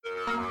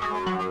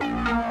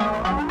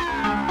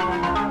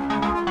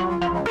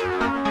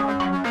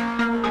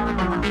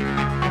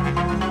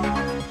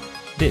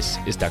This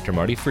is Dr.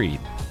 Marty Freed.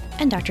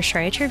 And Dr.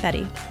 Shreya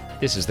Trivedi.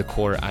 This is the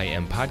Core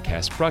IM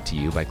podcast brought to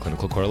you by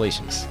Clinical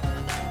Correlations.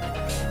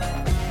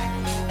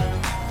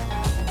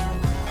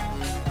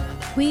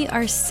 We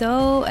are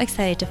so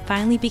excited to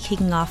finally be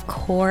kicking off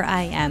Core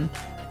IM.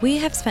 We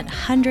have spent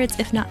hundreds,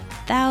 if not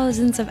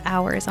thousands of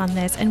hours on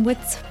this, and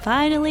what's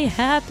finally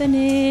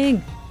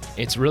happening?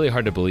 It's really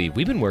hard to believe.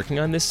 We've been working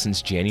on this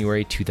since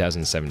January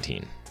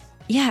 2017.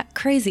 Yeah,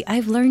 crazy.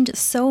 I've learned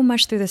so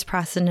much through this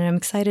process, and I'm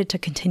excited to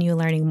continue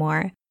learning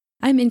more.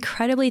 I'm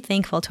incredibly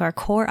thankful to our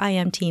Core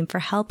IM team for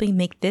helping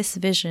make this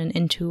vision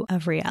into a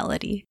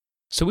reality.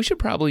 So we should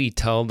probably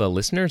tell the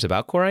listeners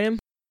about Core IM?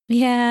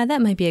 Yeah,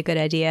 that might be a good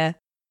idea.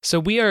 So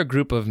we are a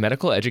group of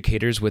medical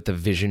educators with a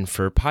vision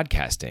for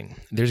podcasting.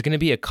 There's going to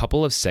be a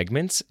couple of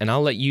segments, and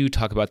I'll let you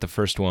talk about the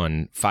first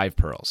one, 5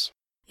 Pearls.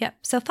 Yep.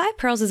 So 5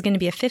 Pearls is going to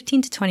be a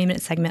 15 to 20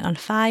 minute segment on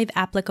 5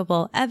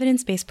 applicable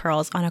evidence-based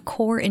pearls on a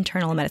core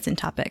internal medicine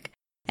topic.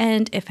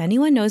 And if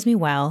anyone knows me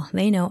well,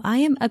 they know I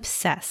am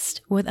obsessed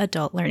with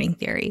adult learning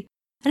theory.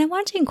 And I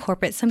want to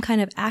incorporate some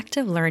kind of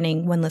active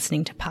learning when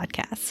listening to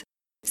podcasts.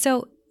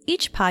 So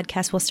each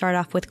podcast will start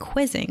off with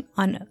quizzing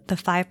on the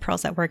 5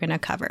 pearls that we're going to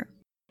cover.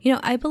 You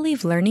know, I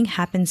believe learning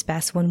happens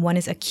best when one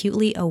is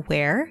acutely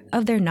aware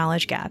of their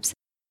knowledge gaps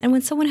and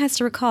when someone has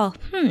to recall,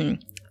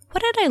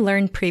 what had I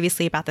learned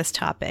previously about this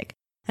topic?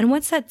 And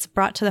once that's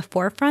brought to the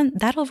forefront,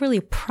 that'll really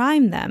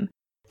prime them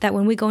that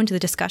when we go into the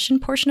discussion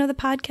portion of the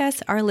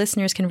podcast, our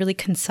listeners can really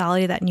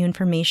consolidate that new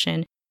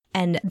information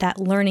and that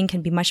learning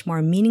can be much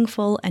more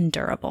meaningful and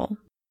durable.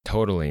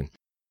 Totally.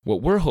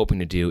 What we're hoping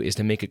to do is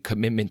to make a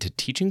commitment to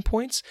teaching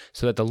points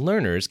so that the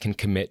learners can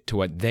commit to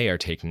what they are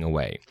taking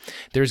away.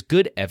 There's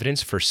good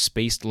evidence for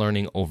spaced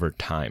learning over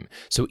time.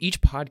 So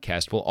each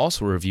podcast will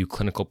also review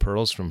clinical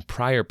pearls from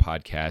prior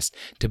podcasts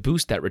to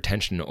boost that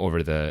retention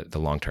over the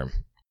long term.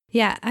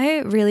 Yeah,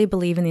 I really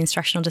believe in the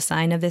instructional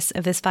design of this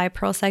 5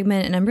 Pearl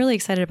segment, and I'm really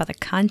excited about the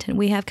content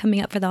we have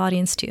coming up for the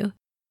audience too.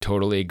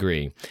 Totally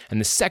agree. And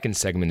the second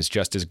segment is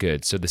just as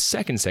good. So the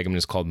second segment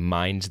is called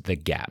Mind the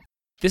Gap.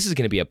 This is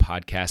going to be a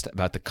podcast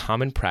about the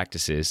common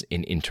practices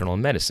in internal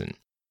medicine.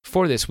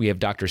 For this, we have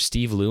Dr.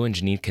 Steve Liu and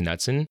Janine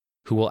Knutson,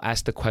 who will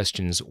ask the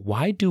questions,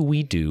 why do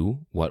we do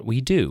what we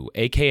do?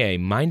 AKA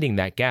minding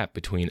that gap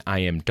between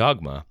IM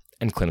dogma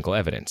and clinical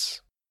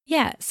evidence.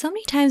 Yeah, so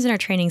many times in our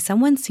training,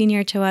 someone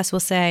senior to us will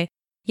say,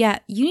 yeah,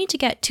 you need to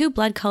get 2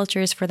 blood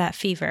cultures for that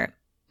fever.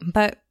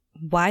 But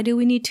why do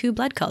we need 2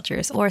 blood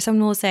cultures? Or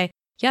someone will say,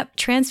 yep,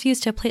 transfuse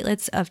to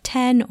platelets of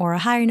 10 or a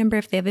higher number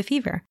if they have a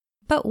fever.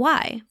 But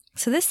why?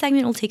 So this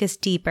segment will take us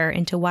deeper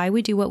into why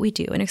we do what we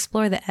do and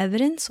explore the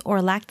evidence or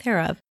lack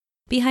thereof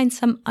behind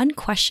some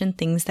unquestioned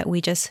things that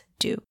we just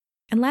do.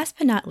 And last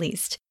but not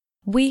least,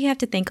 we have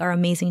to thank our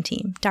amazing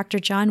team. Dr.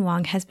 John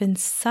Wong has been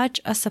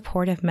such a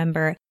supportive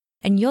member,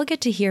 and you'll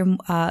get to hear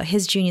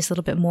his genius a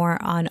little bit more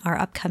on our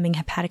upcoming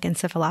hepatic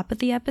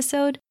encephalopathy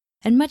episode,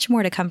 and much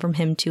more to come from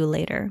him too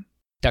later.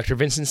 Dr.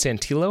 Vincent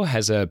Santillo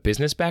has a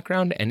business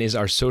background and is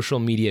our social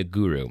media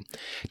guru.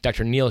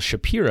 Dr. Neil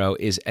Shapiro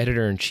is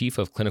editor-in-chief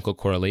of Clinical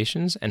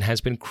Correlations and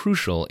has been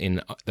crucial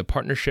in the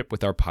partnership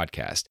with our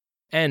podcast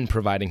and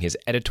providing his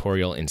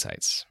editorial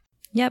insights.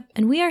 Yep,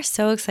 and we are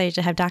so excited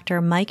to have Dr.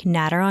 Mike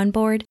Natter on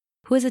board,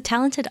 who is a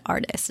talented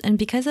artist, and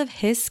because of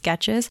his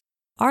sketches,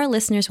 our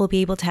listeners will be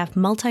able to have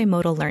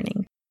multimodal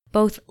learning,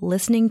 both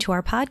listening to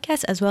our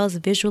podcast as well as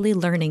visually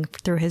learning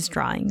through his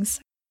drawings.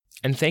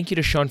 And thank you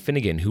to Sean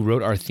Finnegan, who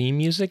wrote our theme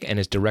music and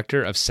is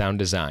director of sound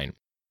design.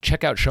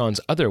 Check out Sean's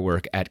other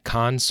work at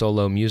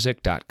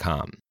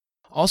consolomusic.com.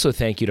 Also,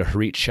 thank you to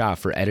Harit Shah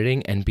for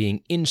editing and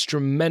being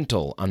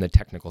instrumental on the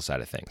technical side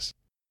of things.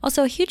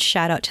 Also, a huge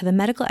shout out to the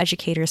Medical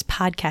Educators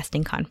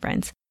Podcasting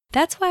Conference.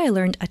 That's why I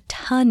learned a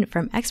ton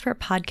from expert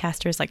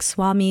podcasters like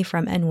Swami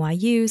from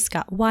NYU,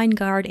 Scott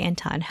Weingard,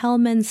 Anton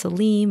Hellman,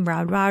 Salim,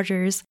 Rod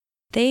Rogers.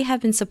 They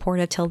have been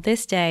supportive till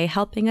this day,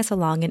 helping us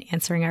along in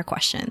answering our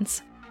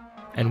questions.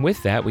 And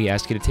with that, we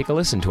ask you to take a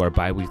listen to our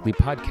bi-weekly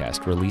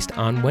podcast released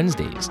on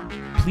Wednesdays.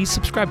 Please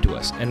subscribe to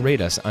us and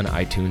rate us on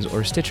iTunes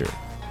or Stitcher.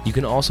 You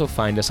can also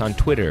find us on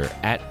Twitter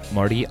at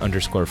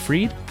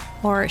Marty_Freed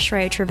or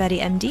Shreya Trivedi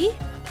MD.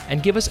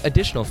 And give us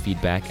additional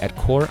feedback at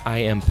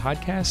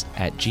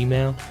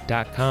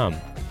coreimpodcast@gmail.com.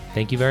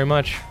 Thank you very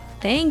much.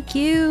 Thank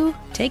you.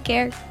 Take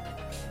care.